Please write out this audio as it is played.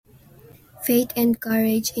Faith and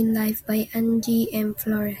Courage in Life by Angie M.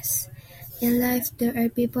 Flores. In life, there are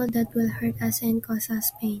people that will hurt us and cause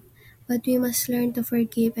us pain, but we must learn to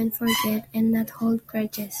forgive and forget and not hold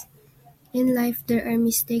grudges. In life, there are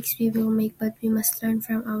mistakes we will make, but we must learn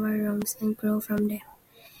from our wrongs and grow from them.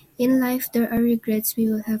 In life, there are regrets we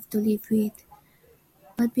will have to live with,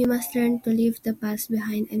 but we must learn to leave the past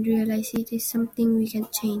behind and realize it is something we can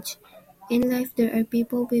change. In life, there are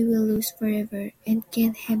people we will lose forever and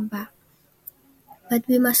can't have back, but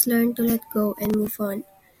we must learn to let go and move on.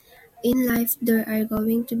 In life, there are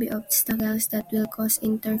going to be obstacles that will cause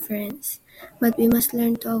interference, but we must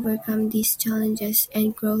learn to overcome these challenges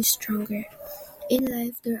and grow stronger. In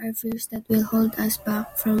life, there are fears that will hold us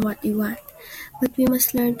back from what we want, but we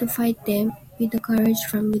must learn to fight them with the courage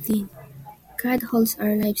from within. God holds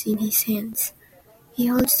our lives in His hands. He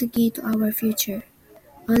holds the key to our future.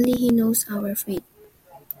 Only He knows our fate.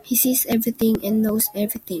 He sees everything and knows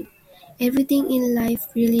everything. Everything in life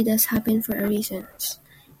really does happen for a reason.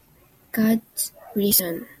 God's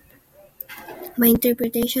reason. My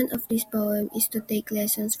interpretation of this poem is to take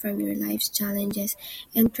lessons from your life's challenges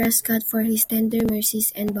and trust God for His tender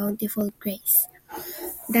mercies and bountiful grace.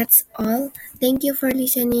 That's all. Thank you for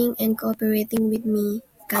listening and cooperating with me.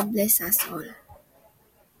 God bless us all.